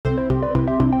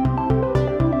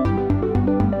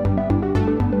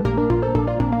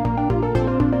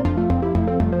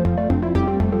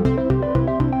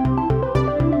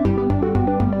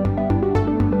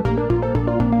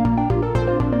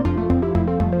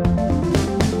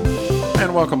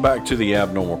And welcome back to the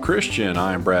Abnormal Christian.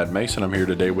 I am Brad Mason. I'm here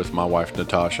today with my wife,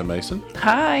 Natasha Mason.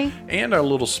 Hi. And our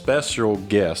little special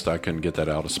guest, I couldn't get that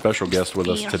out, a special guest with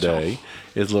us today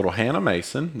is little Hannah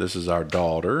Mason. This is our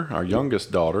daughter, our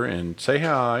youngest daughter. And say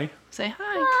hi. Say hi.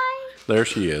 Hi. There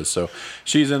she is. So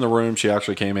she's in the room. She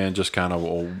actually came in, just kind of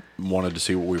wanted to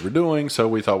see what we were doing. So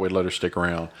we thought we'd let her stick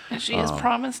around. And she has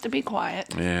promised to be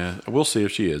quiet. Yeah, we'll see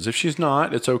if she is. If she's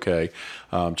not, it's okay.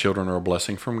 Children are a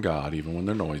blessing from God, even when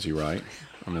they're noisy, right?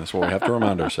 I mean, that's what we have to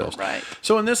remind ourselves. Right.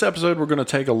 So in this episode, we're going to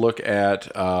take a look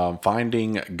at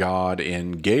finding God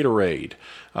in Gatorade.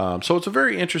 So it's a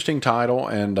very interesting title,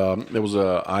 and it was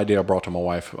an idea I brought to my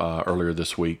wife earlier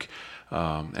this week,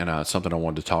 and it's something I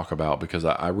wanted to talk about because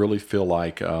I really feel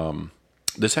like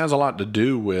this has a lot to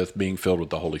do with being filled with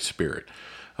the Holy Spirit.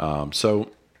 So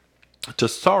to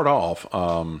start off,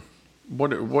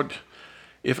 what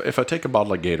if I take a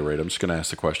bottle of Gatorade, I'm just going to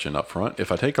ask the question up front.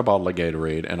 If I take a bottle of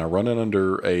Gatorade and I run it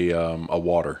under a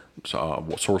water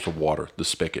source of water, the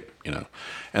spigot,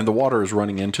 and the water is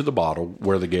running into the bottle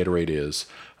where the Gatorade is,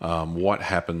 what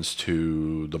happens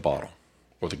to the bottle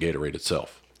or the Gatorade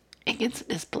itself? It gets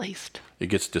displaced. It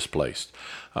gets displaced.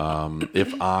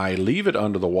 If I leave it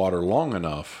under the water long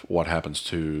enough, what happens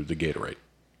to the Gatorade?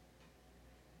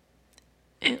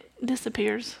 It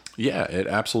disappears. Yeah, it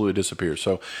absolutely disappears.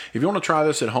 So if you want to try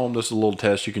this at home, this is a little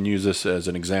test. You can use this as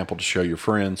an example to show your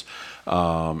friends.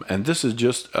 And this is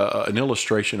just an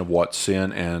illustration of what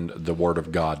sin and the Word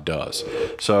of God does.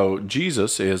 So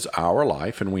Jesus is our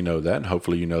life, and we know that, and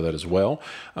hopefully you know that as well.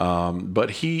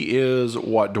 But He is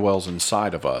what dwells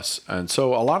inside of us. And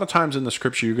so a lot of times in the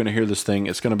Scripture, you're going to hear this thing.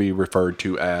 It's going to be referred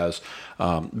to as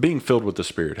being filled with the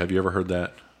Spirit. Have you ever heard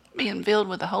that? Being filled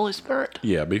with the Holy Spirit.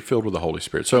 Yeah, be filled with the Holy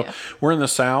Spirit. So we're in the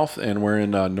South, and we're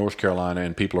in North Carolina,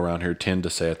 and people around here tend to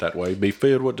say it that way. Be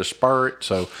filled with the Spirit.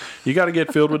 So you got to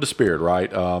get filled with the Spirit, right?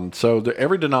 So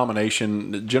every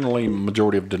denomination, generally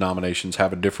majority of denominations,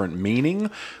 have a different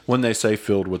meaning when they say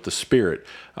filled with the Spirit.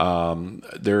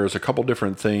 There's a couple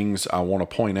different things I want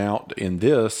to point out in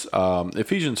this.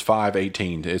 Ephesians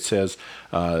 5:18, it says,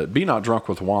 be not drunk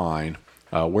with wine,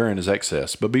 wherein is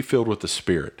excess, but be filled with the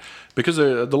Spirit. Because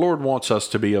the Lord wants us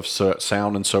to be of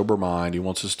sound and sober mind. He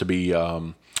wants us to be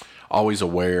always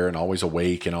aware and always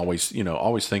awake and always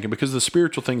thinking. Because the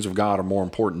spiritual things of God are more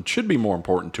important, should be more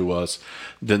important to us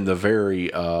than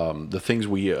the things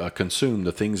we consume,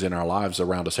 the things in our lives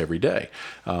around us every day.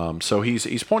 So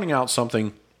he's pointing out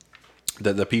something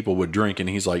that the people would drink, and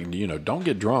he's like, don't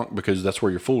get drunk, because that's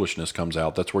where your foolishness comes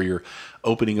out. That's where you're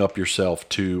opening up yourself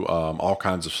to all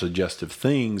kinds of suggestive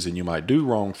things, and you might do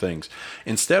wrong things.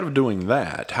 Instead of doing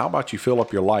that, how about you fill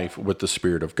up your life with the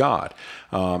Spirit of God?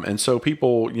 And so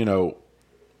people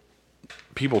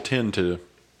tend to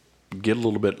get a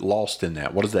little bit lost in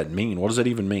that. What does that mean? What does that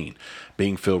even mean?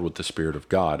 Being filled with the Spirit of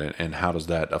God, and how does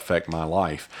that affect my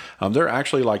life? There are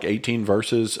actually like 18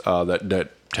 verses that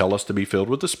tell us to be filled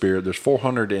with the Spirit. There's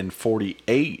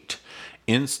 448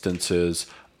 instances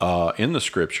in the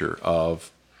Scripture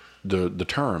of the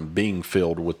term being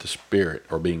filled with the Spirit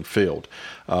or being filled.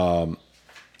 I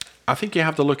think you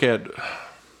have to look at,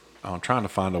 I'm trying to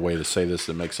find a way to say this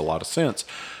that makes a lot of sense.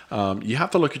 You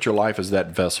have to look at your life as that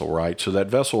vessel, right? So that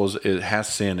vessel it has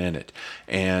sin in it,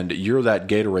 and you're that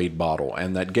Gatorade bottle,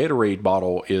 and that Gatorade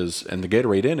bottle and the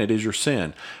Gatorade in it is your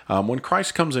sin. When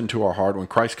Christ comes into our heart, when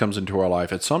Christ comes into our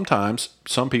life, sometimes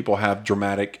some people have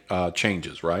dramatic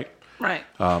changes, right? Right.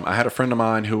 I had a friend of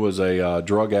mine who was a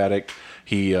drug addict.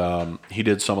 He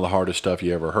did some of the hardest stuff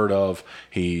you ever heard of.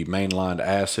 He mainlined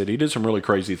acid. He did some really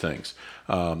crazy things.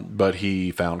 But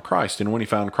he found Christ. And when he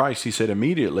found Christ, he said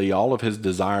immediately all of his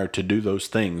desire to do those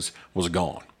things was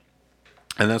gone.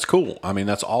 And that's cool. I mean,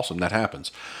 that's awesome. That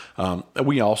happens.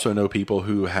 We also know people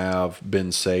who have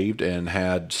been saved and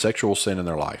had sexual sin in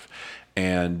their life.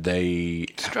 And they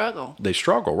struggle,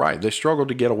 right? They struggle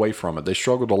to get away from it. They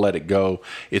struggle to let it go.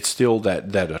 It's still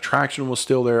that attraction was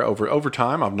still there over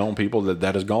time. I've known people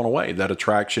that has gone away. That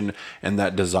attraction and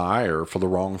that desire for the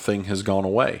wrong thing has gone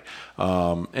away.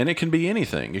 And it can be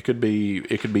anything. It could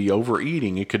be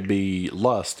overeating. It could be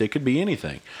lust. It could be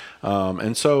anything.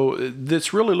 And so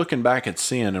it's really looking back at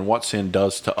sin and what sin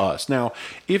does to us. Now,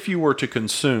 if you were to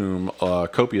consume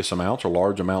copious amounts or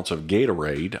large amounts of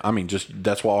Gatorade, I mean, just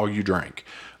that's all you drank,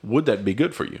 would that be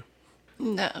good for you?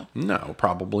 No,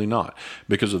 probably not.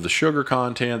 Because of the sugar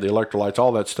content, the electrolytes,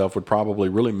 all that stuff would probably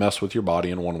really mess with your body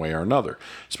in one way or another.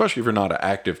 Especially if you're not an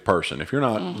active person. If you're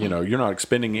not, you're not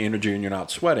expending energy and you're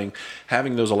not sweating,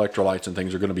 having those electrolytes and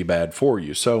things are going to be bad for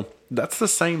you. So that's the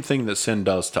same thing that sin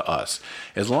does to us.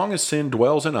 As long as sin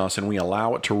dwells in us and we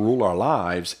allow it to rule our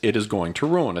lives, it is going to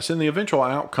ruin us. And the eventual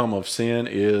outcome of sin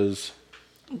is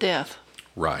death.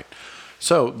 Right.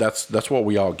 So that's what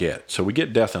we all get. So we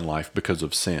get death in life because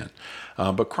of sin.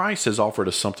 But Christ has offered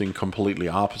us something completely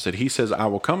opposite. He says, I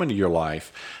will come into your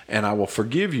life and I will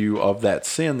forgive you of that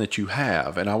sin that you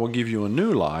have. And I will give you a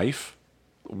new life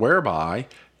whereby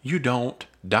you don't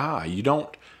die.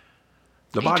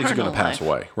 The body's going Eternal to pass life.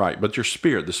 away. Right. But your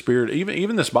spirit, the spirit,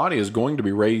 even this body is going to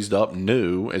be raised up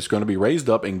new. It's going to be raised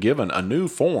up and given a new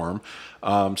form.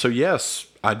 So yes,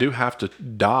 I do have to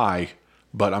die,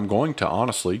 but I'm going to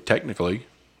honestly, technically,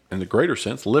 in the greater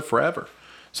sense, live forever.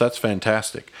 So that's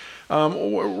fantastic.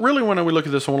 Really, when we look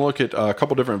at this, I want to look at a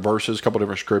couple different verses, a couple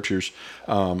different scriptures.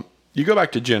 You go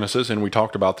back to Genesis, and we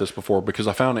talked about this before because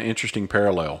I found an interesting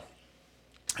parallel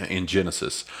in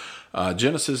Genesis.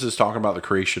 Genesis is talking about the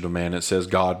creation of man. It says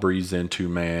God breathes into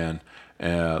man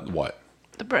what?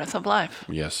 The breath of life.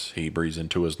 Yes, he breathes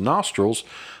into his nostrils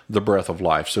the breath of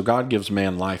life. So God gives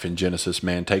man life in Genesis.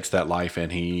 Man takes that life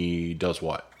and he does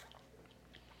what?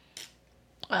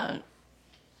 The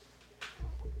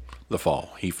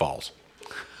fall. He falls.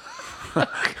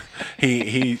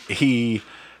 he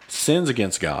sins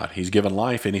against God. He's given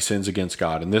life and he sins against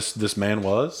God. And this man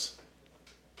was?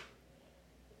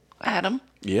 Adam.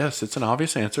 Yes, it's an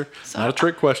obvious answer. So- Not a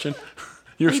trick question.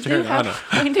 You're staring. I know.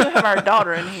 We do have our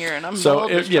daughter in here, and I'm So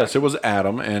bold as yes, it was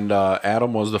Adam, and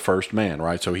Adam was the first man,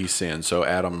 right? So he sinned. So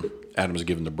Adam is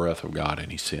given the breath of God,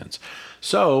 and he sins.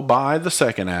 So by the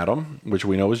second Adam, which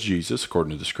we know is Jesus, according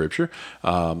to the Scripture,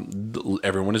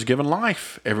 everyone is given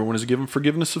life. Everyone is given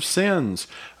forgiveness of sins.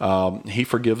 He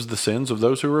forgives the sins of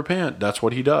those who repent. That's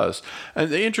what he does.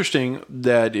 And interesting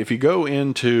that if you go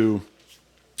into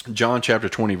John chapter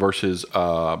 20 verses,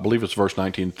 I believe it's verse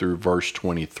 19 through verse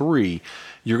 23,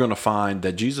 you're going to find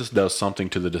that Jesus does something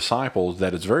to the disciples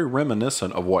that is very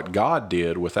reminiscent of what God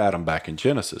did with Adam back in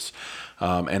Genesis.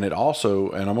 And it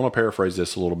also, and I'm going to paraphrase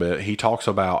this a little bit, he talks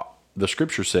about, the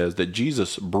scripture says that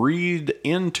Jesus breathed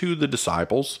into the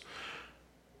disciples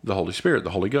the Holy Spirit,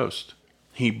 the Holy Ghost.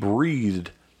 He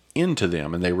breathed into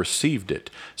them and they received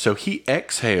it. So he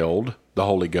exhaled the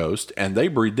Holy Ghost and they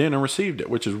breathed in and received it,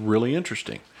 which is really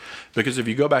interesting. Because if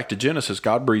you go back to Genesis,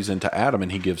 God breathes into Adam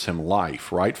and he gives him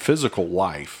life, right? Physical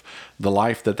life, the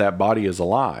life that body is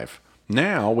alive.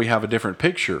 Now we have a different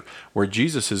picture where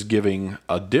Jesus is giving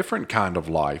a different kind of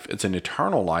life. It's an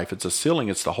eternal life. It's a sealing.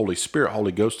 It's the Holy Spirit,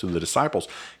 Holy Ghost to the disciples.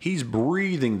 He's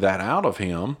breathing that out of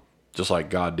him, just like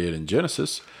God did in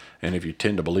Genesis. And if you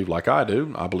tend to believe like I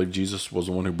do, I believe Jesus was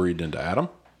the one who breathed into Adam.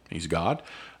 He's God.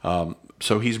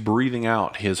 So he's breathing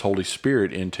out his Holy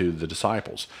Spirit into the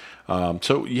disciples.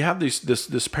 So you have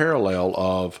this parallel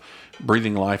of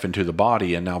breathing life into the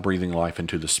body and now breathing life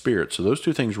into the spirit. So those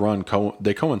two things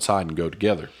they coincide and go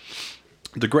together.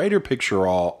 The greater picture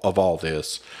of all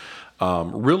this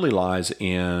really lies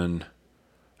in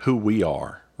who we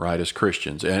are, right, as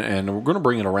Christians. And we're going to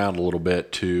bring it around a little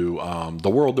bit to the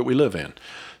world that we live in.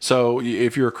 So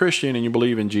if you're a Christian and you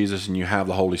believe in Jesus and you have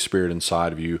the Holy Spirit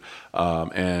inside of you,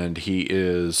 and he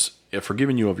is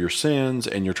forgiving you of your sins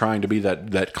and you're trying to be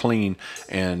that clean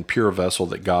and pure vessel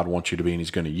that God wants you to be and he's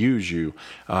going to use you,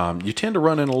 you tend to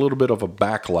run in a little bit of a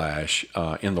backlash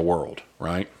in the world,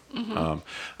 right? Mm-hmm.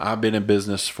 I've been in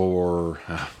business for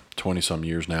 20-some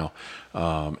years now,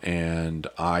 and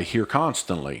I hear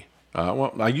constantly,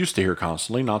 I used to hear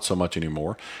constantly, not so much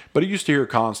anymore, but I used to hear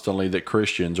constantly that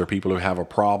Christians are people who have a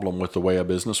problem with the way a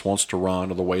business wants to run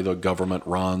or the way the government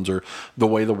runs or the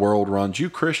way the world runs. You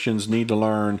Christians need to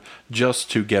learn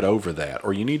just to get over that,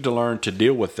 or you need to learn to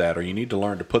deal with that, or you need to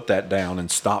learn to put that down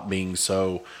and stop being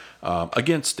so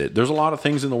against it. There's a lot of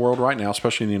things in the world right now,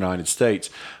 especially in the United States,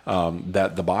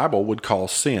 that the Bible would call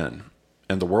sin,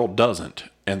 and the world doesn't.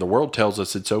 And the world tells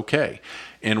us it's okay.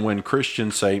 And when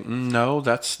Christians say, no,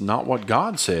 that's not what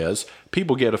God says,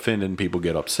 people get offended and people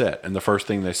get upset. And the first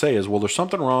thing they say is, well, there's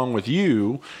something wrong with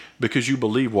you because you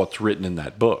believe what's written in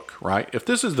that book, right? If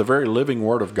this is the very living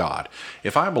word of God,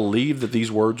 if I believe that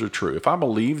these words are true, if I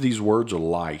believe these words are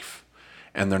life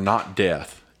and they're not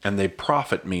death, and they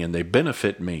profit me and they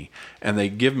benefit me and they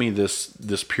give me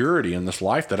this purity and this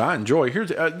life that I enjoy.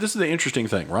 This is the interesting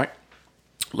thing, right?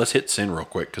 Let's hit sin real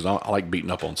quick because I like beating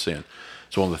up on sin.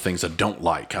 It's one of the things I don't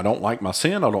like. I don't like my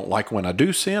sin. I don't like when I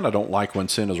do sin. I don't like when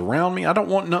sin is around me. I don't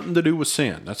want nothing to do with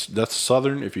sin. That's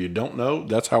Southern. If you don't know,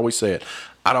 that's how we say it.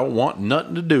 I don't want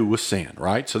nothing to do with sin,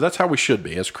 right? So that's how we should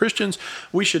be. As Christians,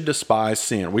 we should despise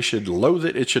sin. We should loathe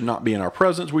it. It should not be in our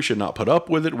presence. We should not put up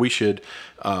with it. We should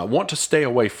want to stay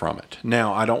away from it.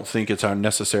 Now, I don't think it's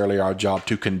necessarily our job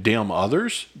to condemn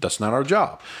others. That's not our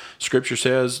job. Scripture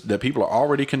says that people are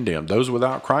already condemned. Those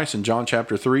without Christ in John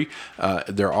chapter 3,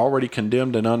 they're already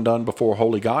condemned and undone before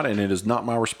holy God, and it is not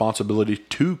my responsibility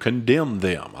to condemn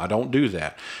them. I don't do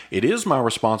that. It is my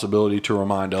responsibility to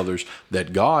remind others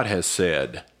that God has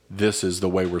said, this is the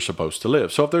way we're supposed to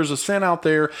live. So if there's a sin out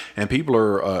there and people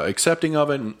are accepting of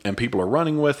it and people are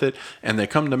running with it, and they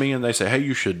come to me and they say, hey,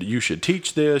 you should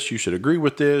teach this, you should agree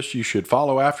with this, you should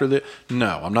follow after this.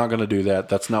 No, I'm not going to do that.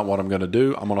 That's not what I'm going to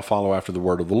do. I'm going to follow after the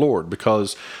word of the Lord,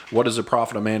 because what does it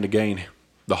profit a man to gain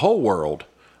the whole world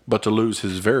but to lose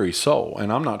his very soul?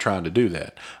 And I'm not trying to do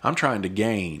that. I'm trying to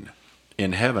gain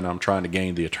in heaven. I'm trying to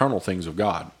gain the eternal things of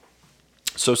God.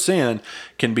 So sin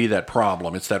can be that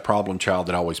problem. It's that problem child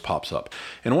that always pops up.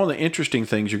 And one of the interesting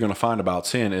things you're going to find about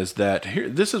sin is that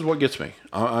this is what gets me.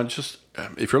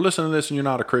 If you're listening to this and you're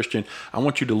not a Christian, I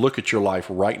want you to look at your life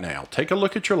right now. Take a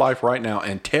look at your life right now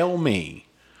and tell me,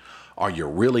 are you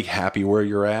really happy where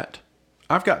you're at?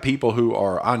 I know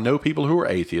people who are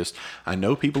atheists. I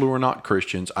know people who are not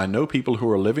Christians. I know people who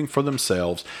are living for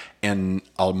themselves. And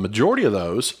a majority of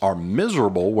those are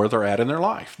miserable where they're at in their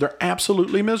life. They're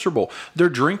absolutely miserable. They're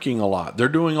drinking a lot. They're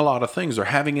doing a lot of things. They're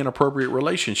having inappropriate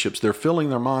relationships. They're filling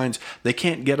their minds. They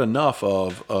can't get enough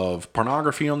of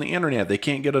pornography on the internet. They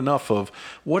can't get enough of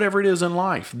whatever it is in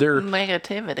life. They're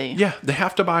negativity. Yeah, they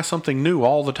have to buy something new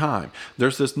all the time.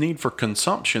 There's this need for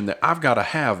consumption that I've got to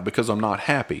have because I'm not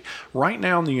happy. Right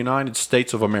now in the United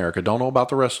States of America, don't know about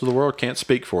the rest of the world, can't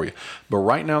speak for you, but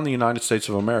right now in the United States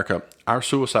of America, our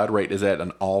suicide rate is at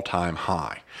an all-time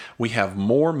high. We have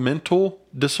more mental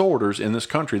disorders in this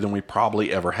country than we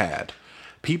probably ever had.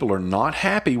 People are not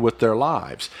happy with their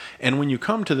lives. And when you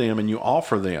come to them and you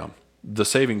offer them the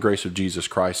saving grace of Jesus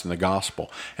Christ and the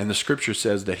gospel, and the scripture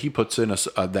says that he puts in us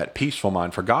that peaceful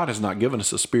mind, for God has not given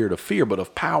us a spirit of fear, but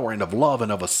of power and of love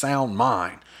and of a sound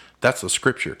mind. That's the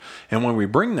scripture. And when we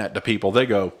bring that to people, they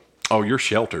go, oh, you're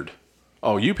sheltered.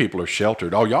 Oh, you people are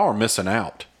sheltered. Oh, y'all are missing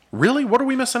out. Really? What are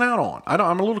we missing out on?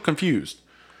 I'm a little confused.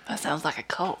 That sounds like a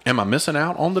cult. Am I missing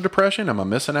out on the depression? Am I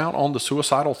missing out on the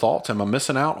suicidal thoughts? Am I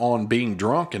missing out on being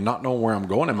drunk and not knowing where I'm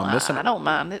going? Am I missing? I don't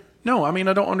mind it. No, I mean,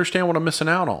 I don't understand what I'm missing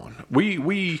out on.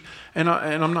 And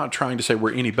I'm not trying to say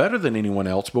we're any better than anyone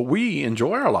else, but we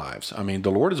enjoy our lives. I mean,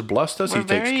 the Lord has blessed us. He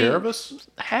takes care of us.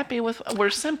 We're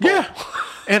simple. Yeah.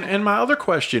 And my other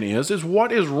question is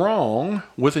what is wrong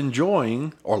with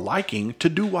enjoying or liking to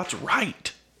do what's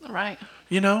right? Right.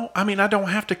 I mean, I don't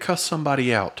have to cuss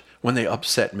somebody out when they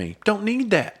upset me. Don't need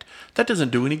that. That doesn't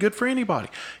do any good for anybody.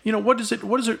 What is it?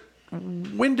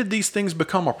 When did these things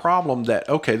become a problem that,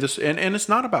 okay, and it's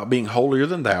not about being holier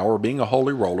than thou or being a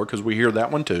holy roller, because we hear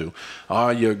that one too.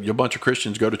 You a bunch of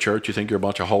Christians go to church, you think you're a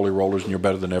bunch of holy rollers and you're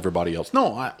better than everybody else.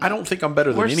 No, I don't think I'm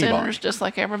better than anybody. We're sinners just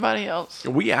like everybody else.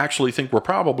 We actually think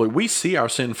we see our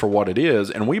sin for what it is,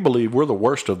 and we believe we're the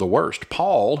worst of the worst.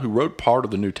 Paul, who wrote part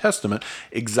of the New Testament,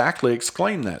 exactly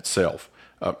exclaimed that self.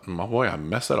 I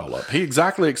messed that all up. He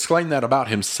exactly exclaimed that about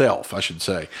himself, I should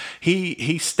say.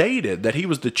 He stated that he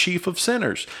was the chief of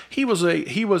sinners. He was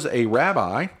a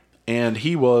rabbi, and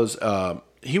he was a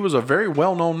very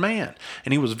well-known man,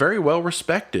 and he was very well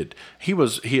respected. He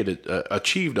had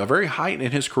achieved a very height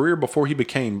in his career before he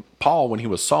became Paul. When he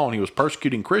was Saul and he was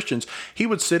persecuting Christians, he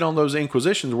would sit on those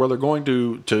inquisitions where they're going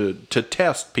to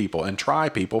test people and try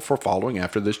people for following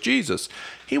after this Jesus.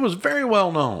 He was very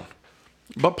well known.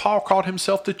 But Paul called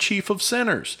himself the chief of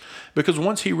sinners, because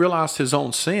once he realized his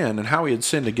own sin and how he had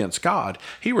sinned against God,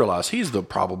 he realized he's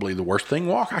probably the worst thing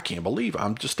walking. I can't believe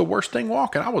I'm just the worst thing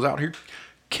walking. I was out here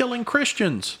killing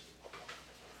Christians.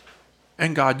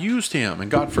 And God used him, and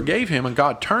God forgave him, and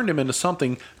God turned him into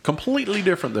something completely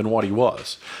different than what he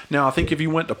was. Now, I think if you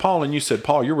went to Paul and you said,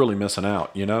 Paul, you're really missing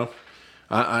out,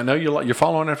 I know you're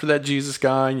following after that Jesus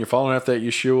guy, and you're following after that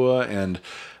Yeshua, and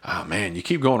man, you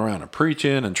keep going around and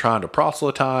preaching and trying to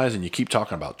proselytize, and you keep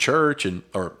talking about church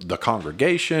or the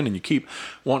congregation, and you keep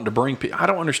wanting to bring people. I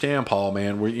don't understand, Paul,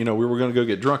 man. We were going to go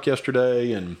get drunk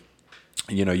yesterday, and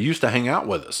you used to hang out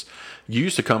with us. You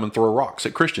used to come and throw rocks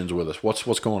at Christians with us.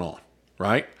 What's going on,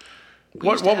 right?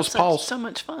 What was Paul's? So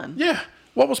much fun. Yeah.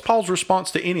 What was Paul's response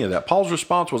to any of that? Paul's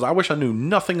response was, I wish I knew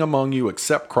nothing among you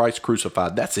except Christ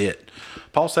crucified. That's it.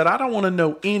 Paul said, I don't want to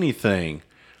know anything.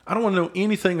 I don't want to know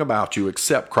anything about you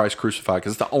except Christ crucified,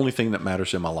 because it's the only thing that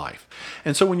matters in my life.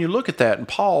 And so when you look at that, and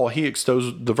Paul, he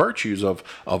extols the virtues of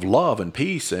love and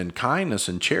peace and kindness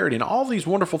and charity and all these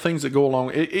wonderful things that go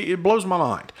along. It blows my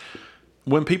mind.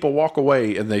 when people walk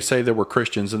away and they say they were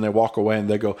Christians and they walk away and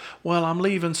they go, well, I'm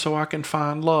leaving so I can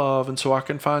find love and so I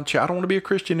can find, I don't want to be a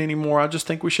Christian anymore. I just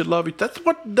think we should love you. That's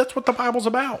what the Bible's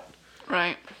about.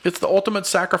 Right. It's the ultimate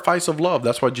sacrifice of love.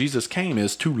 That's why Jesus came,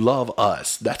 is to love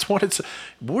us. That's what it's.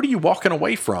 What are you walking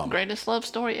away from? Greatest love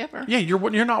story ever. Yeah,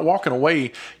 you're not walking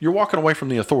away. You're walking away from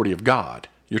the authority of God.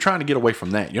 You're trying to get away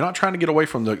from that. You're not trying to get away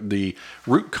from the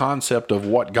root concept of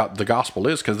what the gospel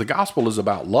is, because the gospel is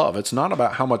about love. It's not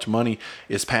about how much money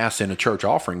is passed in a church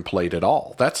offering plate at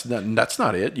all. That's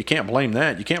not it. You can't blame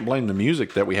that. You can't blame the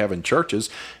music that we have in churches.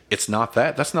 It's not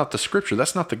that. That's not the scripture.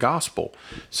 That's not the gospel.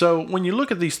 So when you look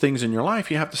at these things in your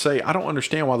life, you have to say, I don't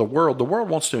understand why the world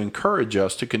wants to encourage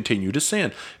us to continue to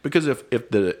sin. Because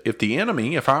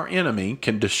if our enemy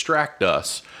can distract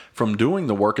us from doing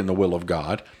the work and the will of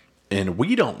God, and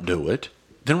we don't do it,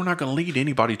 then we're not going to lead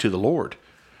anybody to the Lord.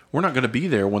 We're not going to be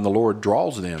there when the Lord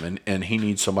draws them and he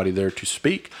needs somebody there to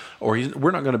speak. Or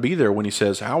we're not going to be there when he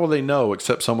says, how will they know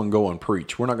except someone go and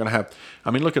preach? We're not going to have,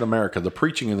 look at America. The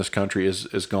preaching in this country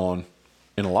is gone,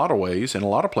 in a lot of ways, in a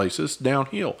lot of places,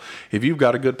 downhill. If you've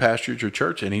got a good pastor at your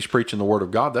church and he's preaching the word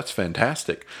of God, that's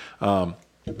fantastic.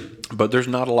 But there's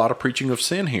not a lot of preaching of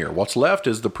sin here. What's left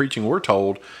is the preaching we're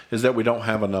told is that we don't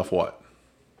have enough what?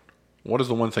 What is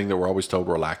the one thing that we're always told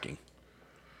we're lacking?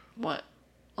 What?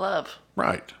 Love.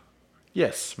 Right.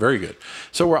 Yes, very good.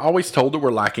 So we're always told that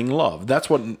we're lacking love. That's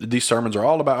what these sermons are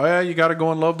all about. You got to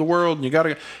go and love the world, and you got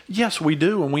to. Yes, we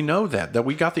do, and we know that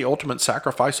we got the ultimate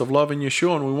sacrifice of love in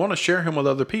Yeshua, and we want to share him with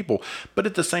other people. But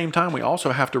at the same time, we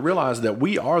also have to realize that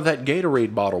we are that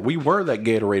Gatorade bottle. We were that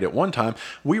Gatorade at one time.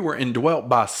 We were indwelt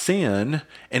by sin,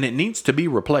 and it needs to be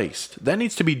replaced. That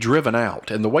needs to be driven out,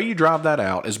 and the way you drive that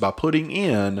out is by putting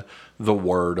in the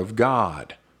Word of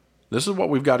God. This is what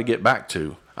we've got to get back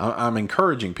to. I'm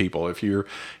encouraging people, if you're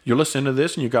listening to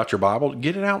this and you got your Bible,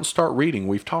 get it out and start reading.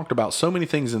 We've talked about so many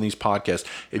things in these podcasts.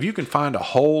 If you can find a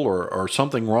hole or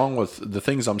something wrong with the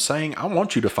things I'm saying, I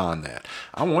want you to find that.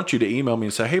 I want you to email me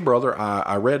and say, hey, brother,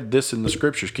 I read this in the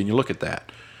scriptures. Can you look at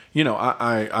that?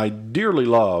 I dearly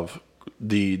love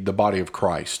the body of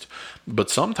Christ,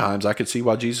 but sometimes I could see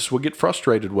why Jesus would get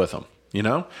frustrated with them.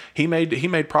 He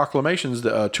made proclamations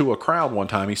to a crowd one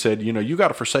time. He said, you got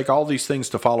to forsake all these things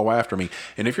to follow after me.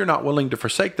 And if you're not willing to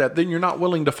forsake that, then you're not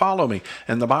willing to follow me.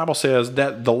 And the Bible says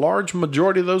that the large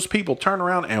majority of those people turned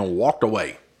around and walked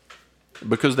away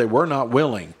because they were not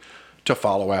willing to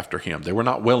follow after him. They were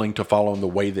not willing to follow in the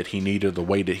way that he needed, the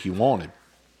way that he wanted.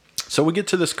 So we get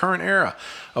to this current era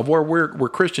of where we're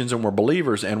Christians and we're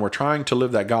believers and we're trying to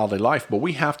live that godly life, but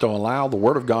we have to allow the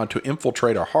Word of God to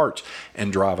infiltrate our hearts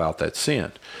and drive out that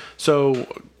sin.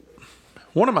 So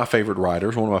one of my favorite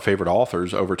writers, one of my favorite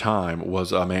authors over time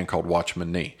was a man called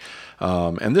Watchman Nee.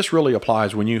 And this really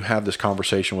applies when you have this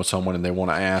conversation with someone and they want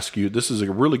to ask you. This is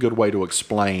a really good way to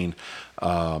explain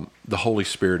the Holy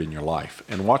Spirit in your life.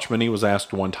 And Watchman Nee was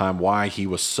asked one time why he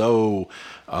was so...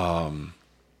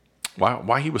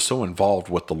 Why he was so involved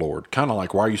with the Lord. Kind of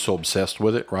like, why are you so obsessed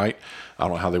with it, right? I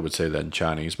don't know how they would say that in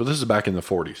Chinese, but this is back in the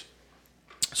 40s.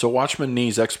 So Watchman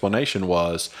Nee's explanation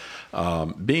was,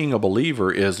 being a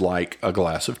believer is like a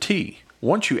glass of tea.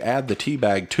 Once you add the tea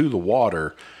bag to the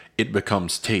water, it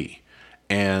becomes tea.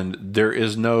 And there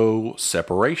is no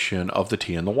separation of the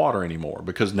tea and the water anymore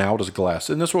because now it is glass.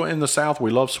 And this one in the South,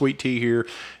 we love sweet tea here.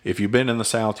 If you've been in the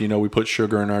South, we put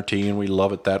sugar in our tea and we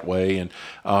love it that way. And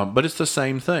but it's the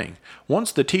same thing.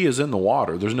 Once the tea is in the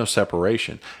water, there's no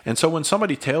separation. And so when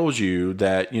somebody tells you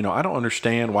that, I don't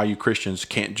understand why you Christians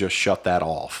can't just shut that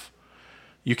off.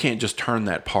 You can't just turn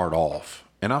that part off.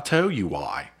 And I'll tell you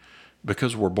why.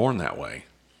 Because we're born that way.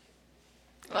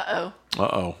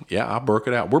 Uh-oh. Yeah, I broke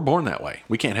it out. We're born that way.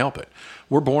 We can't help it.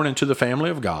 We're born into the family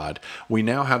of God. We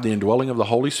now have the indwelling of the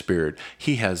Holy Spirit.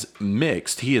 He has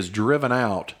driven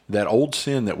out that old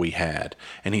sin that we had,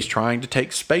 and he's trying to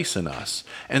take space in us.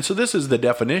 And so this is the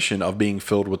definition of being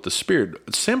filled with the Spirit.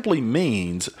 It simply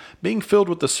means, being filled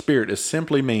with the Spirit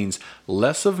simply means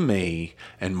less of me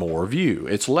and more of you.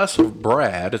 It's less of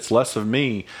Brad. It's less of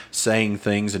me saying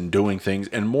things and doing things,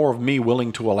 and more of me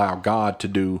willing to allow God to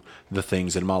do the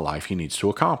things in my life he needs to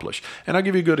accomplish. And I'll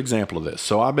give you a good example of this.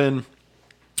 So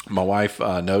my wife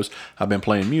knows I've been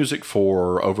playing music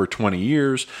for over 20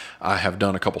 years. I have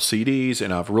done a couple CDs,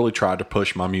 and I've really tried to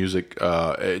push my music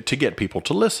to get people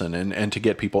to listen and to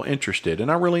get people interested. And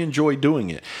I really enjoy doing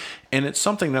it. And it's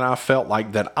something that I felt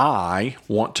like that I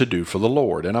want to do for the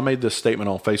Lord. And I made this statement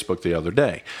on Facebook the other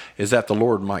day, is that the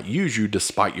Lord might use you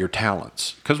despite your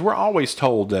talents. Because we're always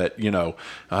told that,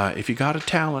 if you got a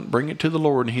talent, bring it to the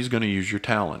Lord and he's going to use your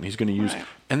talent. He's going to use, Right.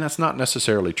 and that's not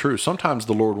necessarily true. Sometimes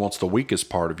the Lord wants the weakest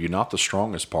part of you, not the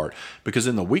strongest part. Because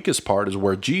in the weakest part is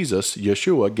where Jesus,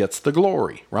 Yeshua, gets the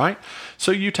glory, right?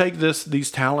 So you take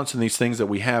these talents and these things that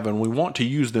we have, and we want to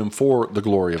use them for the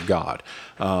glory of God.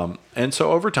 And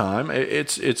so over time,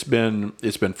 it's been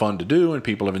fun to do, and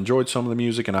people have enjoyed some of the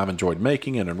music, and I've enjoyed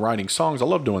making it and writing songs. I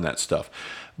love doing that stuff.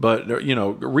 But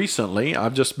recently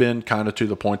I've just been kind of to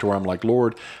the point where I'm like,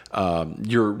 Lord,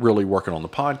 you're really working on the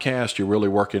podcast. You're really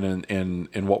working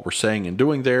in what we're saying and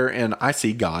doing there, and I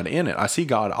see God in it. I see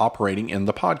God operating in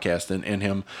the podcast and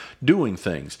Him doing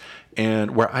things,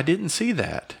 and where I didn't see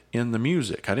that in the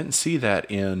music, I didn't see that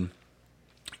in.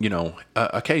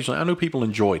 Occasionally, I know people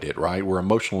enjoyed it, right? We're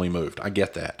emotionally moved. I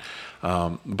get that.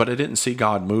 But I didn't see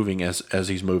God moving as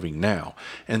he's moving now.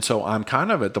 And so I'm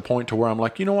kind of at the point to where I'm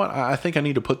like, you know what? I think I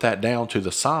need to put that down to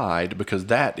the side, because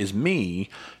that is me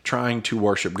trying to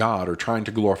worship God or trying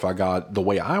to glorify God the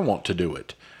way I want to do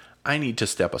it. I need to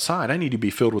step aside. I need to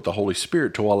be filled with the Holy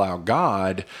Spirit to allow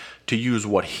God to use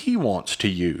what He wants to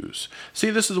use. See,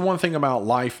 this is one thing about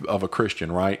life of a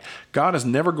Christian, right? God is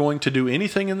never going to do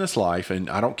anything in this life, and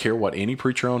I don't care what any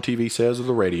preacher on TV says or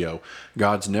the radio,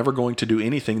 God's never going to do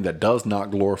anything that does not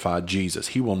glorify Jesus.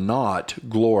 He will not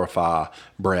glorify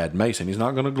Brad Mason. He's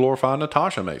not going to glorify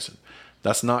Natasha Mason.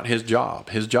 That's not His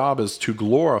job. His job is to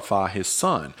glorify His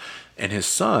Son. And His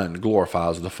Son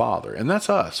glorifies the Father. And that's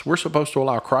us. We're supposed to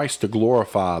allow Christ to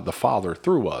glorify the Father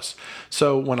through us.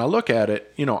 So when I look at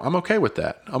it, I'm okay with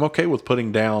that. I'm okay with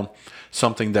putting down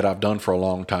something that I've done for a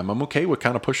long time. I'm okay with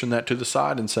kind of pushing that to the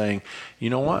side and saying,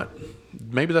 you know what?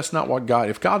 Maybe that's not what God,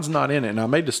 if God's not in it, and I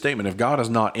made the statement, if God is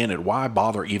not in it, why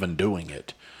bother even doing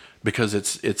it? Because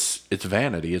it's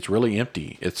vanity. It's really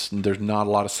empty. There's not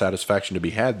a lot of satisfaction to be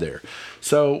had there.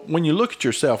 So when you look at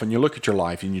yourself and you look at your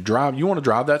life and you want to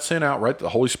drive that sin out, right? The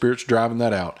Holy Spirit's driving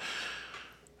that out.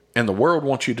 And the world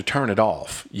wants you to turn it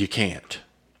off. You can't.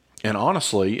 And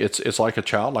honestly, it's like a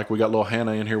child. Like we got little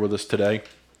Hannah in here with us today.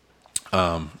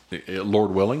 Lord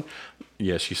willing.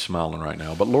 Yes, she's smiling right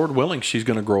now. But Lord willing, she's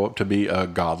going to grow up to be a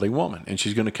godly woman, and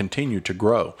she's going to continue to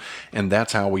grow. And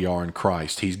that's how we are in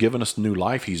Christ. He's given us new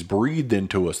life. He's breathed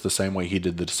into us the same way He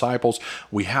did the disciples.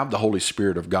 We have the Holy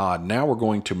Spirit of God. Now we're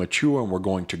going to mature and we're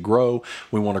going to grow.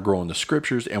 We want to grow in the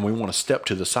Scriptures, and we want to step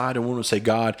to the side and we want to say,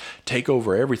 God, take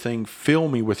over everything. Fill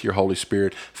me with your Holy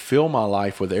Spirit. Fill my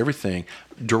life with everything.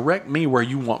 Direct me where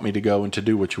you want me to go and to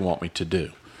do what you want me to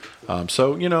do.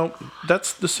 So,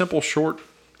 that's the simple short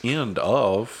end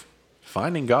of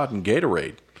finding God in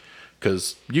Gatorade,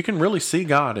 because you can really see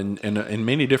God in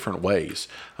many different ways.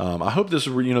 I hope this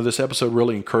episode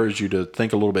really encouraged you to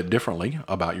think a little bit differently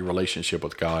about your relationship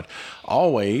with God.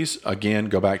 Always, again,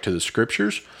 go back to the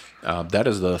Scriptures. That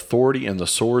is the authority and the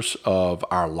source of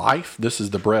our life. This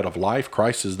is the bread of life.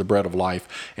 Christ is the bread of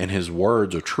life, and His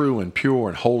words are true and pure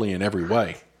and holy in every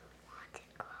way.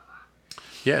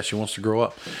 Yeah, she wants to grow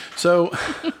up. So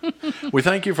we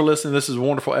thank you for listening. This is a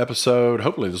wonderful episode.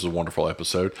 Hopefully this is a wonderful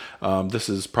episode. This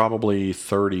is probably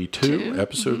 32,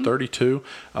 episode 32.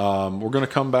 We're going to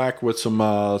come back with some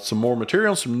more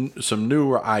material, some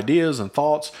newer ideas and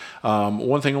thoughts.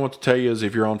 One thing I want to tell you is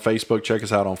if you're on Facebook, check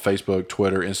us out on Facebook,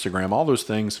 Twitter, Instagram, all those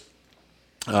things.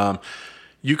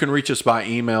 You can reach us by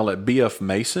email at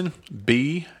bfmason,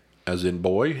 B as in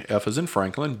boy, F as in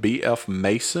Franklin,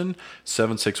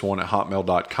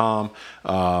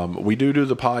 bfmason761@hotmail.com. We do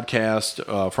the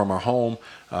podcast from our home.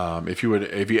 If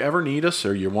you ever need us,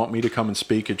 or you want me to come and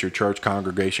speak at your church,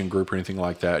 congregation, group, or anything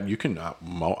like that, you can.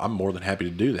 I'm more than happy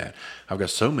to do that. I've got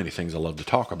so many things I love to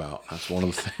talk about. That's one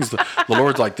of the things that the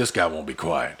Lord's like, this guy won't be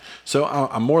quiet. So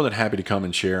I'm more than happy to come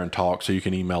and share and talk. So you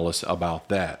can email us about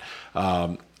that.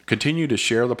 Continue to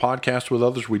share the podcast with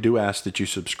others. We do ask that you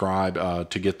subscribe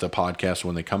to get the podcast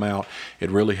when they come out.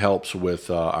 It really helps with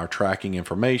our tracking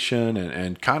information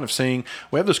and kind of seeing.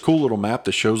 We have this cool little map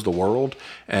that shows the world,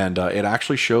 and it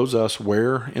actually shows us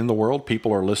where in the world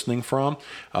people are listening from.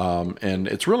 And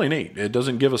it's really neat. It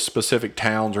doesn't give us specific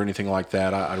towns or anything like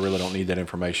that. I really don't need that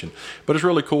information. But it's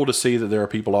really cool to see that there are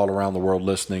people all around the world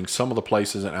listening. Some of the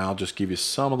places, and I'll just give you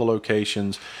some of the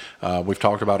locations. We've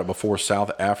talked about it before: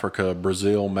 South Africa,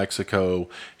 Brazil, Mexico.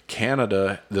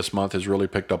 Canada this month has really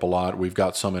picked up a lot. We've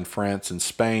got some in France and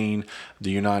Spain, the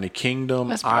United Kingdom,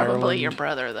 That's probably Ireland. your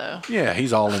brother, though. Yeah,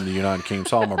 he's all in the United Kingdom.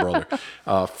 It's all my brother.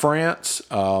 France,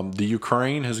 the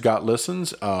Ukraine has got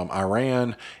listens.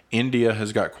 Iran, India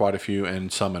has got quite a few,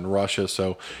 and some in Russia.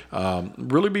 So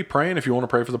really be praying. If you want to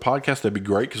pray for the podcast, that'd be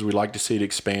great because we like to see it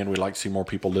expand. We like to see more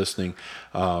people listening.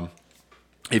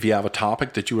 If you have a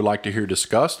topic that you would like to hear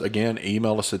discussed, again,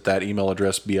 email us at that email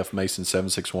address,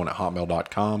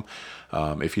 bfmason761@hotmail.com.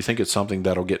 If you think it's something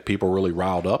that'll get people really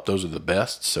riled up, those are the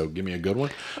best. So give me a good one.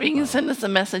 Or you can send us a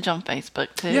message on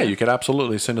Facebook, too. Yeah, you could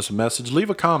absolutely send us a message. Leave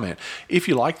a comment. If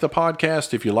you like the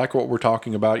podcast, if you like what we're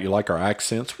talking about, you like our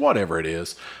accents, whatever it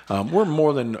is, we're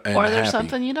more than happy. Or there's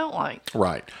something you don't like.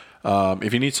 Right.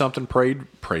 If you need something prayed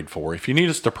for. If you need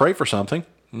us to pray for something,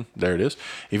 there it is.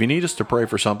 If you need us to pray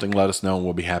for something, let us know, and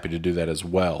we'll be happy to do that as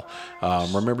well.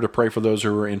 Remember to pray for those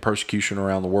who are in persecution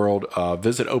around the world.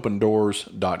 Visit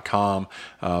opendoors.com.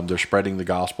 They're spreading the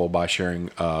gospel by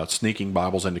sneaking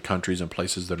Bibles into countries and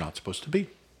places they're not supposed to be.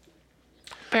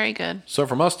 Very good. So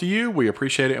from us to you, we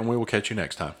appreciate it, and we will catch you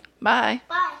next time. Bye.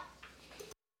 Bye.